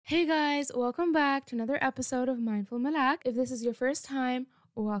Hey guys, welcome back to another episode of Mindful Malak. If this is your first time,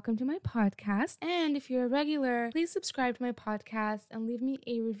 welcome to my podcast. And if you're a regular, please subscribe to my podcast and leave me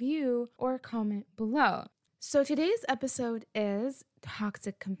a review or comment below. So today's episode is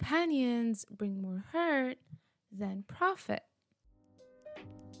Toxic Companions Bring More Hurt Than Profit.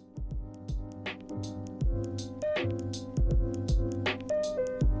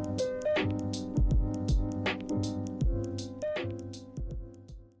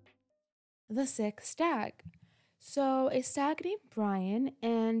 The Sick Stag. So, a stag named Brian,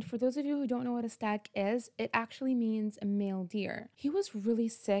 and for those of you who don't know what a stag is, it actually means a male deer. He was really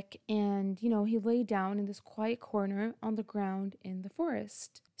sick and, he lay down in this quiet corner on the ground in the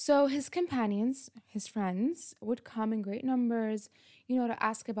forest. So, his companions, his friends, would come in great numbers, to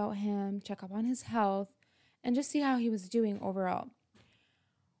ask about him, check up on his health, and just see how he was doing overall.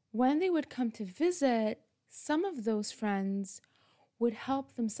 When they would come to visit, some of those friends would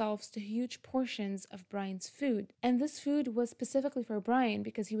help themselves to huge portions of Brian's food. And this food was specifically for Brian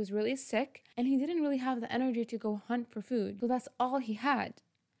because he was really sick and he didn't really have the energy to go hunt for food. So that's all he had.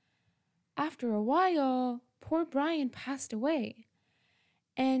 After a while, poor Brian passed away.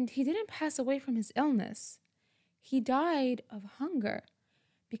 And he didn't pass away from his illness. He died of hunger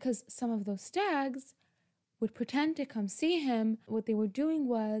because some of those stags would pretend to come see him. What they were doing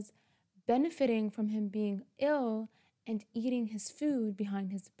was benefiting from him being ill and eating his food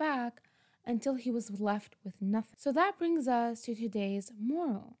behind his back until he was left with nothing. So that brings us to today's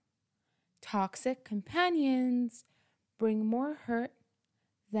moral. Toxic companions bring more hurt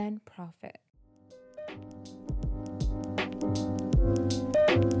than profit.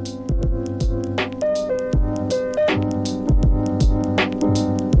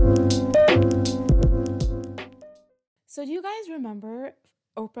 So do you guys remember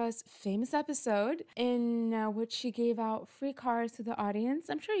Oprah's famous episode in which she gave out free cars to the audience?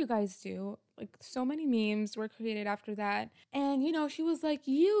 I'm sure you guys do. Like, so many memes were created after that. And, she was like,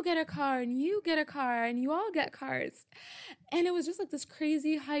 you get a car and you get a car and you all get cars. And it was just like this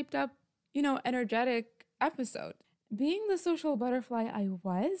crazy, hyped up, energetic episode. Being the social butterfly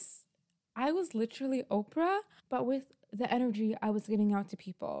I was literally Oprah, but with the energy I was giving out to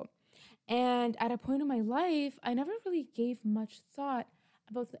people. And at a point in my life, I never really gave much thought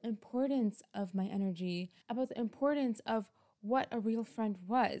about the importance of my energy, about the importance of what a real friend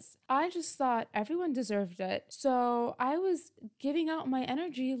was. I just thought everyone deserved it. So I was giving out my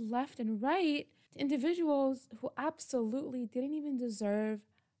energy left and right to individuals who absolutely didn't even deserve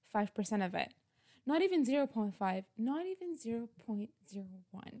 5% of it. Not even 0.5, not even 0.01.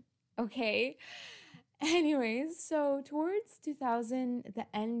 Okay? Anyways, so towards the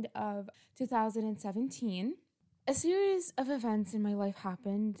end of 2017, a series of events in my life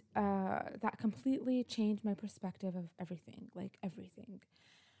happened that completely changed my perspective of everything, like everything.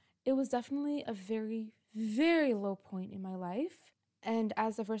 It was definitely a very, very low point in my life. And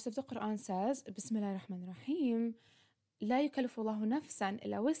as the verse of the Quran says, Bismillah ar-Rahman ar-Rahim, لا يكلف الله نفسا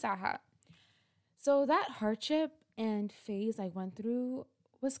إلا وسعها. So that hardship and phase I went through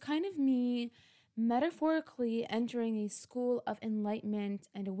was kind of me metaphorically entering a school of enlightenment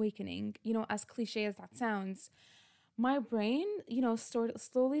and awakening. As cliche as that sounds, my brain,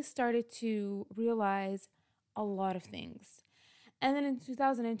 slowly started to realize a lot of things. And then in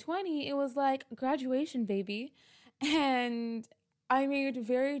 2020, it was like graduation, baby. And I made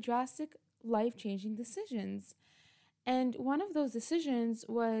very drastic, life-changing decisions. And one of those decisions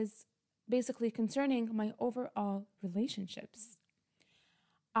was basically concerning my overall relationships.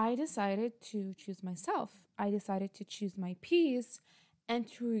 I decided to choose myself. I decided to choose my peace and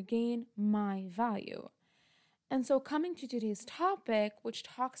to regain my value. And so, coming to today's topic, which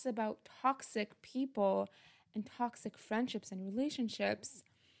talks about toxic people and toxic friendships and relationships,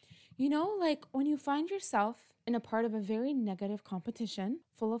 like when you find yourself in a part of a very negative competition,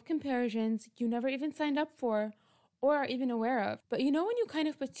 full of comparisons you never even signed up for or are even aware of. But when you kind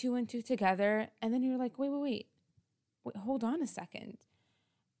of put two and two together and then you're like, wait, hold on a second.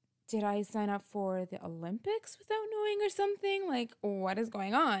 Did I sign up for the Olympics without knowing or something? Like, what is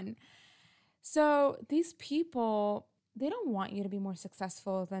going on? So these people, they don't want you to be more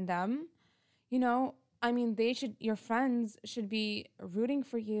successful than them. Your friends should be rooting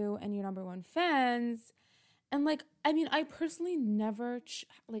for you and your number one fans. And I personally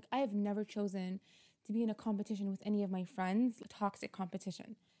I have never chosen to be in a competition with any of my friends, toxic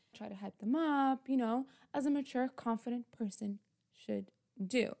competition. Try to hype them up, as a mature, confident person should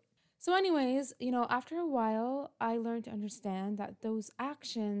do. So anyways, after a while, I learned to understand that those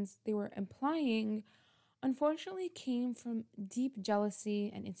actions they were implying unfortunately came from deep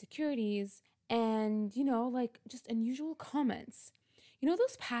jealousy and insecurities and, just unusual comments. You know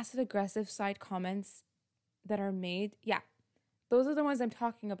those passive aggressive side comments that are made? Yeah, those are the ones I'm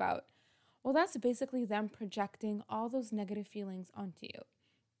talking about. Well, that's basically them projecting all those negative feelings onto you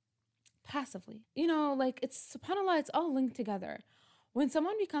passively. Like it's subhanAllah, it's all linked together. When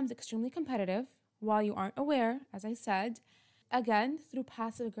someone becomes extremely competitive while you aren't aware, as I said, again, through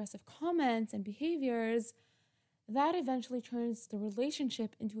passive aggressive comments and behaviors, that eventually turns the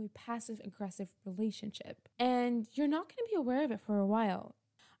relationship into a passive aggressive relationship. And you're not going to be aware of it for a while.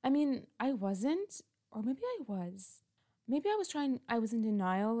 I mean, I wasn't, or maybe I was. Maybe I was in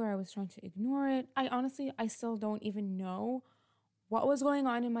denial or I was trying to ignore it. I still don't even know what was going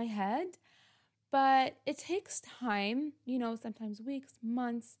on in my head. But it takes time, sometimes weeks,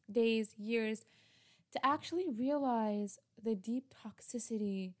 months, days, years, to actually realize the deep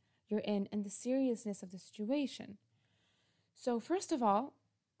toxicity you're in and the seriousness of the situation. So, first of all,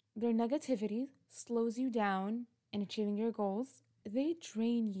 their negativity slows you down in achieving your goals. They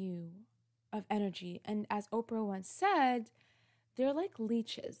drain you of energy. And as Oprah once said, they're like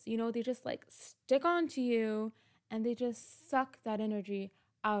leeches. They just like stick onto you and they just suck that energy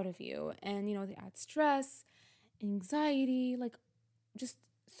out of you. And, they add stress, anxiety, like just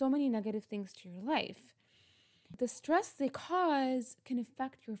so many negative things to your life. The stress they cause can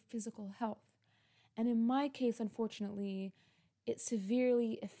affect your physical health. And in my case, unfortunately, it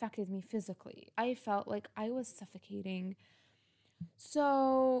severely affected me physically. I felt like I was suffocating.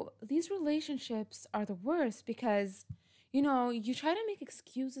 So these relationships are the worst because, you try to make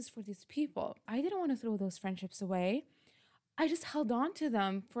excuses for these people. I didn't want to throw those friendships away. I just held on to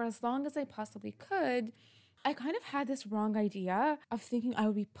them for as long as I possibly could. I kind of had this wrong idea of thinking I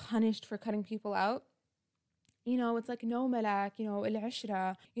would be punished for cutting people out. It's like no malak,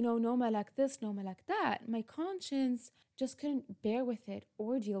 al-ashra, no malak this, no malak that. My conscience just couldn't bear with it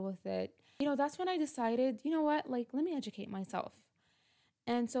or deal with it. That's when I decided, what, like, let me educate myself.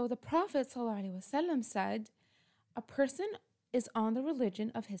 And so the Prophet ﷺ said, a person is on the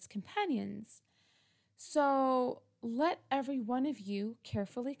religion of his companions. So let every one of you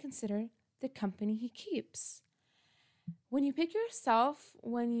carefully consider the company he keeps. When you pick yourself,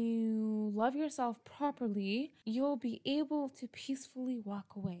 when you love yourself properly, you'll be able to peacefully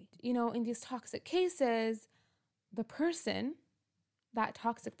walk away. In these toxic cases, that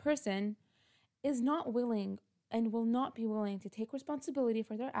toxic person, is not willing and will not be willing to take responsibility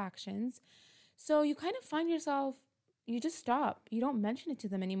for their actions. So you kind of find yourself, you just stop. You don't mention it to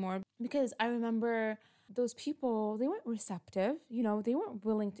them anymore. Because I remember those people, they weren't receptive, they weren't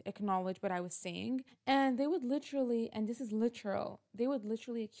willing to acknowledge what I was saying. And they would literally, and this is literal, they would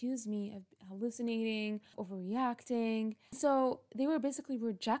literally accuse me of hallucinating, overreacting. So they were basically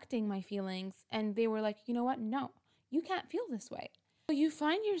rejecting my feelings. And they were like, you know what? No, you can't feel this way. So you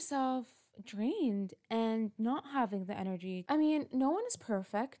find yourself drained and not having the energy. I mean, no one is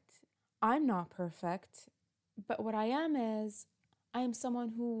perfect. I'm not perfect. But what I am is, I am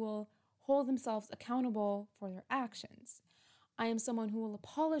someone who will hold themselves accountable for their actions. I am someone who will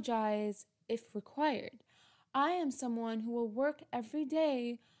apologize if required. I am someone who will work every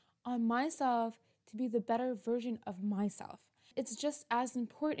day on myself to be the better version of myself. It's just as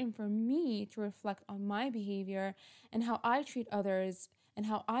important for me to reflect on my behavior and how I treat others and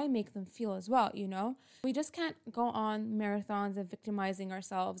how I make them feel as well, We just can't go on marathons of victimizing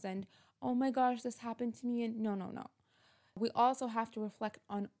ourselves and, oh my gosh, this happened to me, and no. We also have to reflect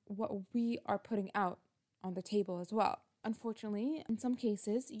on what we are putting out on the table as well. Unfortunately, in some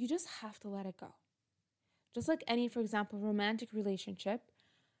cases, you just have to let it go. Just like any, for example, romantic relationship,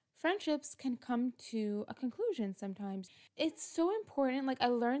 friendships can come to a conclusion sometimes. It's so important. Like, I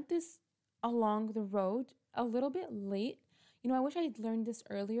learned this along the road a little bit late. I wish I had learned this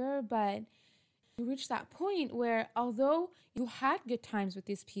earlier, but you reach that point where although you had good times with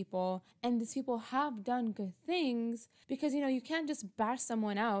these people and these people have done good things, because you can't just bash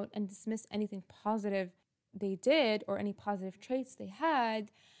someone out and dismiss anything positive they did or any positive traits they had,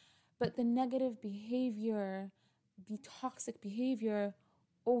 but the negative behavior, the toxic behavior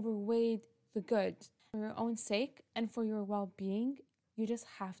overweighed the good. For your own sake and for your well-being, you just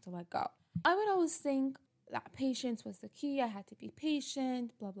have to let go. I would always think that patience was the key. I had to be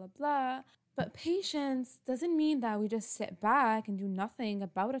patient, blah, blah, blah. But patience doesn't mean that we just sit back and do nothing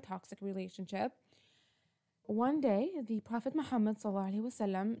about a toxic relationship. One day, the Prophet Muhammad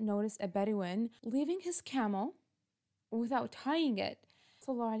ﷺ noticed a Bedouin leaving his camel without tying it.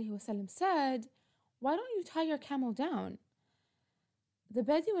 ﷺ said, "Why don't you tie your camel down?" The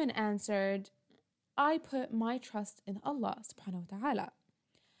Bedouin answered, "I put my trust in Allah subhanahu wa ta'ala."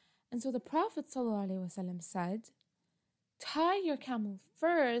 And so the Prophet ﷺ said, "Tie your camel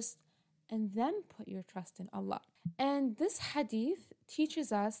first and then put your trust in Allah." And this hadith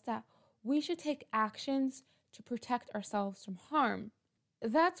teaches us that we should take actions to protect ourselves from harm.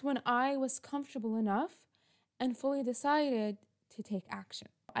 That's when I was comfortable enough and fully decided to take action.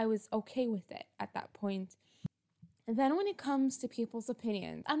 I was okay with it at that point. And then when it comes to people's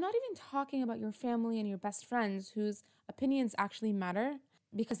opinions, I'm not even talking about your family and your best friends whose opinions actually matter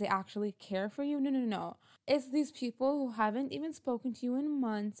because they actually care for you. No. It's these people who haven't even spoken to you in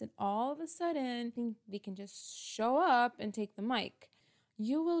months and all of a sudden think they can just show up and take the mic.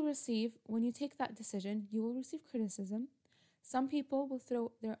 You will receive, when you take that decision, you will receive criticism. Some people will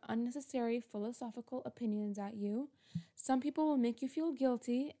throw their unnecessary philosophical opinions at you. Some people will make you feel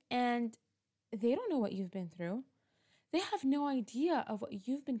guilty, and they don't know what you've been through. They have no idea of what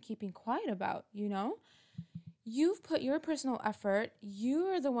you've been keeping quiet about, you know? You've put your personal effort.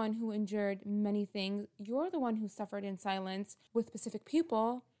 You're the one who endured many things. You're the one who suffered in silence with specific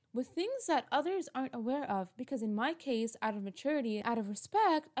people, with things that others aren't aware of. Because in my case, out of maturity, out of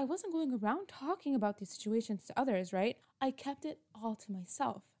respect, I wasn't going around talking about these situations to others, right? I kept it all to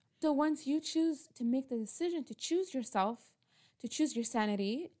myself. So once you choose to make the decision to choose yourself, to choose your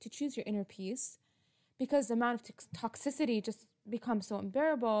sanity, to choose your inner peace, because the amount of toxicity just becomes so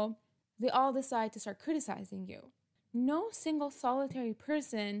unbearable, they all decide to start criticizing you. No single solitary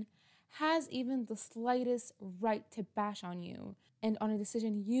person has even the slightest right to bash on you and on a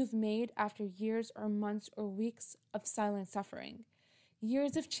decision you've made after years or months or weeks of silent suffering,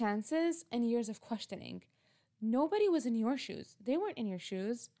 years of chances and years of questioning. Nobody was in your shoes. They weren't in your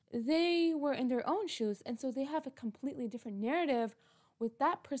shoes. They were in their own shoes, and so they have a completely different narrative with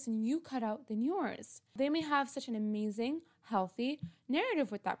that person you cut out than yours. They may have such an amazing, healthy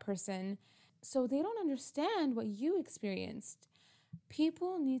narrative with that person, so they don't understand what you experienced.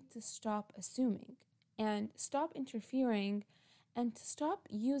 People need to stop assuming and stop interfering and to stop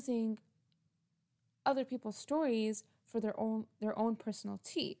using other people's stories for their own personal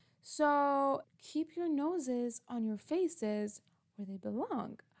tea. So keep your noses on your faces where they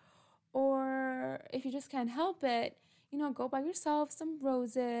belong. Or if you just can't help it, go buy yourself some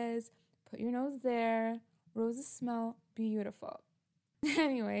roses, put your nose there. Roses smell beautiful.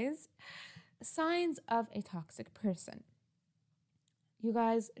 Anyways, signs of a toxic person. You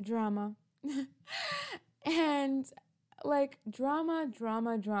guys, drama. And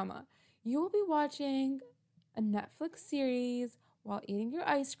drama. You will be watching a Netflix series while eating your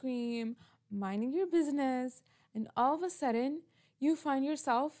ice cream, minding your business, and all of a sudden, you find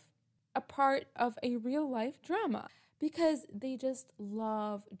yourself a part of a real life drama because they just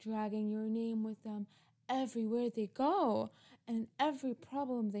love dragging your name with them everywhere they go and every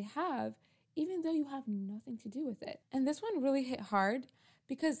problem they have, even though you have nothing to do with it. And this one really hit hard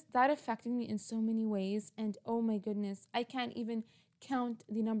because that affected me in so many ways. And oh my goodness, I can't even count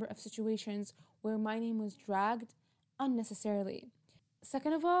the number of situations where my name was dragged unnecessarily.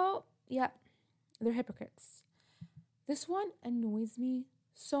 Second of all, they're hypocrites. This one annoys me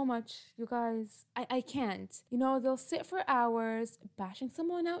so much, you guys. I can't. They'll sit for hours bashing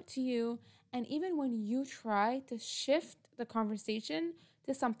someone out to you, and even when you try to shift the conversation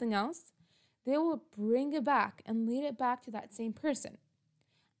to something else, they will bring it back and lead it back to that same person.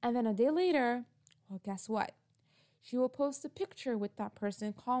 And then a day later, well, guess what? She will post a picture with that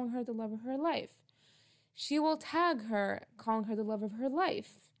person calling her the love of her life. She will tag her, calling her the love of her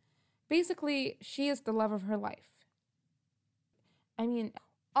life. Basically, she is the love of her life. I mean,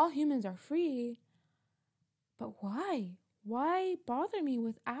 all humans are free, but why? Why bother me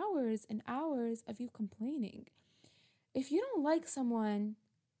with hours and hours of you complaining? If you don't like someone,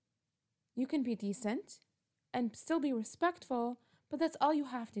 you can be decent and still be respectful, but that's all you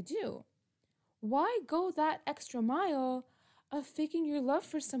have to do. Why go that extra mile of faking your love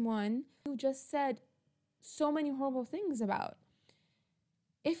for someone who just said so many horrible things about?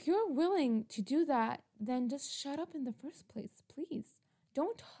 If you're willing to do that, then just shut up in the first place, please.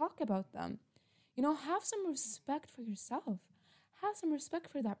 Don't talk about them. Have some respect for yourself. Have some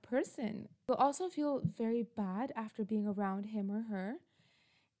respect for that person. You'll also feel very bad after being around him or her,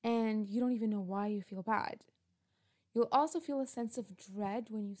 and you don't even know why you feel bad. You'll also feel a sense of dread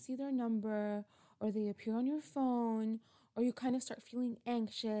when you see their number, or they appear on your phone, or you kind of start feeling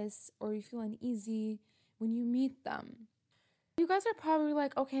anxious, or you feel uneasy when you meet them. You guys are probably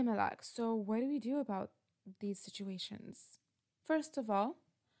like, okay, Malak, so what do we do about these situations? First of all,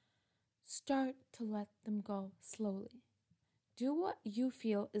 start to let them go slowly. Do what you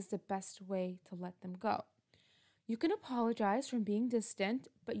feel is the best way to let them go. You can apologize for being distant,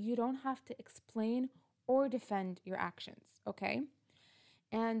 but you don't have to explain or defend your actions, okay?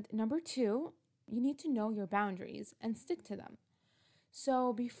 And number 2, you need to know your boundaries and stick to them.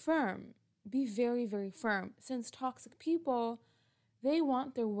 So be firm. Be very, very firm, since toxic people They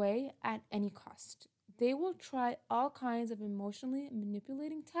want their way at any cost. They will try all kinds of emotionally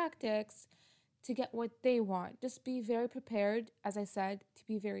manipulating tactics to get what they want. Just be very prepared, as I said, to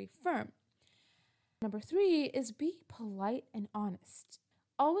be very firm. Number 3 is be polite and honest.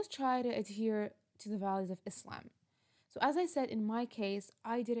 Always try to adhere to the values of Islam. So, as I said, in my case,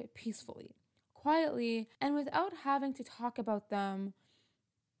 I did it peacefully, quietly, and without having to talk about them,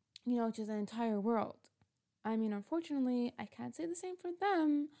 to the entire world. I mean, unfortunately, I can't say the same for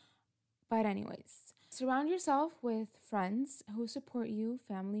them, but anyways. Surround yourself with friends who support you,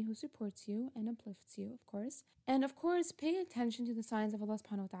 family who supports you and uplifts you, of course. And of course, pay attention to the signs of Allah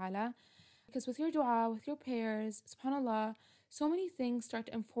subhanahu wa ta'ala, because with your dua, with your prayers, subhanAllah, so many things start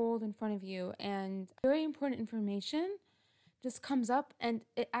to unfold in front of you, and very important information just comes up, and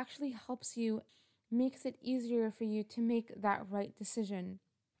it actually helps you, makes it easier for you to make that right decision.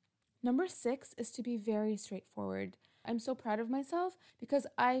 Number 6 is to be very straightforward. I'm so proud of myself because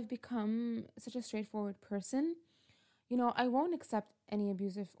I've become such a straightforward person. I won't accept any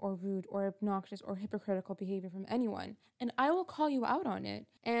abusive or rude or obnoxious or hypocritical behavior from anyone, and I will call you out on it.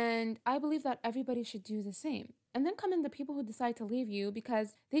 And I believe that everybody should do the same. And then come in the people who decide to leave you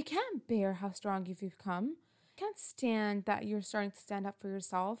because they can't bear how strong you've become, can't stand that you're starting to stand up for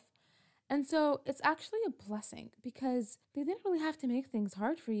yourself. And so it's actually a blessing because they didn't really have to make things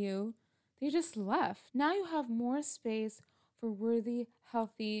hard for you. They just left. Now you have more space for worthy,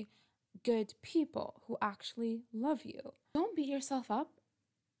 healthy, good people who actually love you. Don't beat yourself up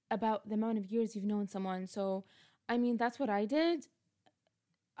about the amount of years you've known someone. So, that's what I did.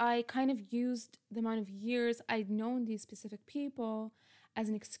 I kind of used the amount of years I'd known these specific people as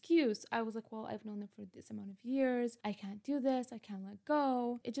an excuse. I was like, well, I've known them for this amount of years. I can't do this. I can't let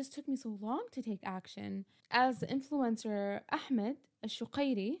go. It just took me so long to take action. As the influencer Ahmed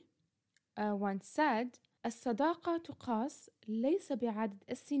Al-Shuqairi once said, الصداقة تقاس ليس بعدد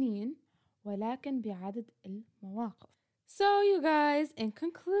السنين ولكن بعدد المواقف. So you guys, in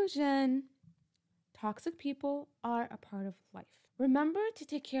conclusion, toxic people are a part of life. Remember to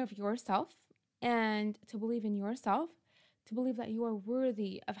take care of yourself and to believe in yourself, to believe that you are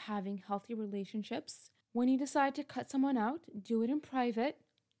worthy of having healthy relationships. When you decide to cut someone out, do it in private.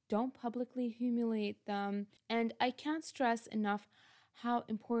 Don't publicly humiliate them. And I can't stress enough how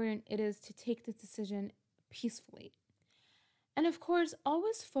important it is to take this decision peacefully. And of course,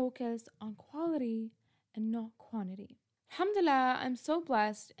 always focus on quality and not quantity. Alhamdulillah, I'm so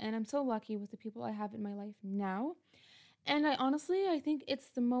blessed and I'm so lucky with the people I have in my life now. And I think it's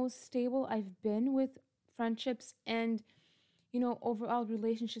the most stable I've been with friendships and, overall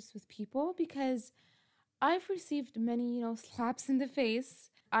relationships with people, because I've received many, slaps in the face.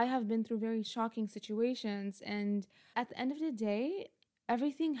 I have been through very shocking situations. And at the end of the day,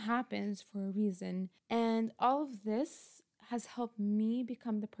 everything happens for a reason. And all of this has helped me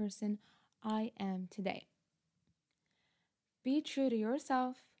become the person I am today. Be true to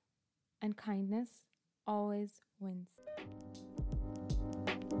yourself, and kindness always wins.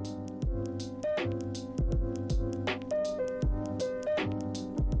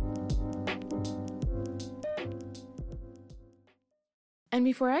 And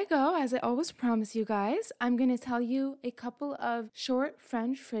before I go, as I always promise you guys, I'm going to tell you a couple of short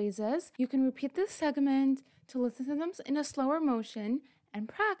French phrases. You can repeat this segment to listen to them in a slower motion and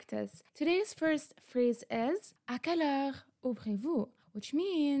practice. Today's first phrase is à quelle heure ouvrez-vous? Which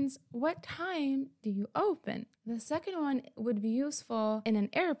means, what time do you open? The second one would be useful in an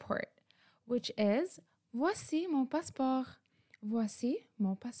airport, which is voici mon passeport. Voici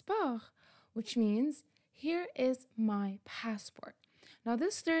mon passeport, which means here is my passport. Now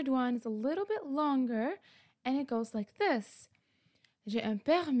this third one is a little bit longer and it goes like this. J'ai un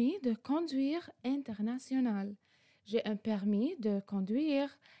permis de conduire international. J'ai un permis de conduire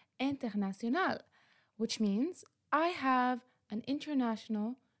international, which means I have an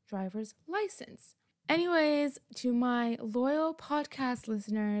international driver's license. Anyways, to my loyal podcast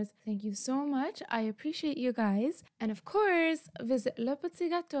listeners, thank you so much. I appreciate you guys. And of course, visit Le Petit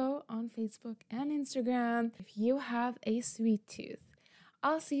Gâteau on Facebook and Instagram if you have a sweet tooth.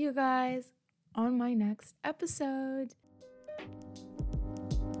 I'll see you guys on my next episode.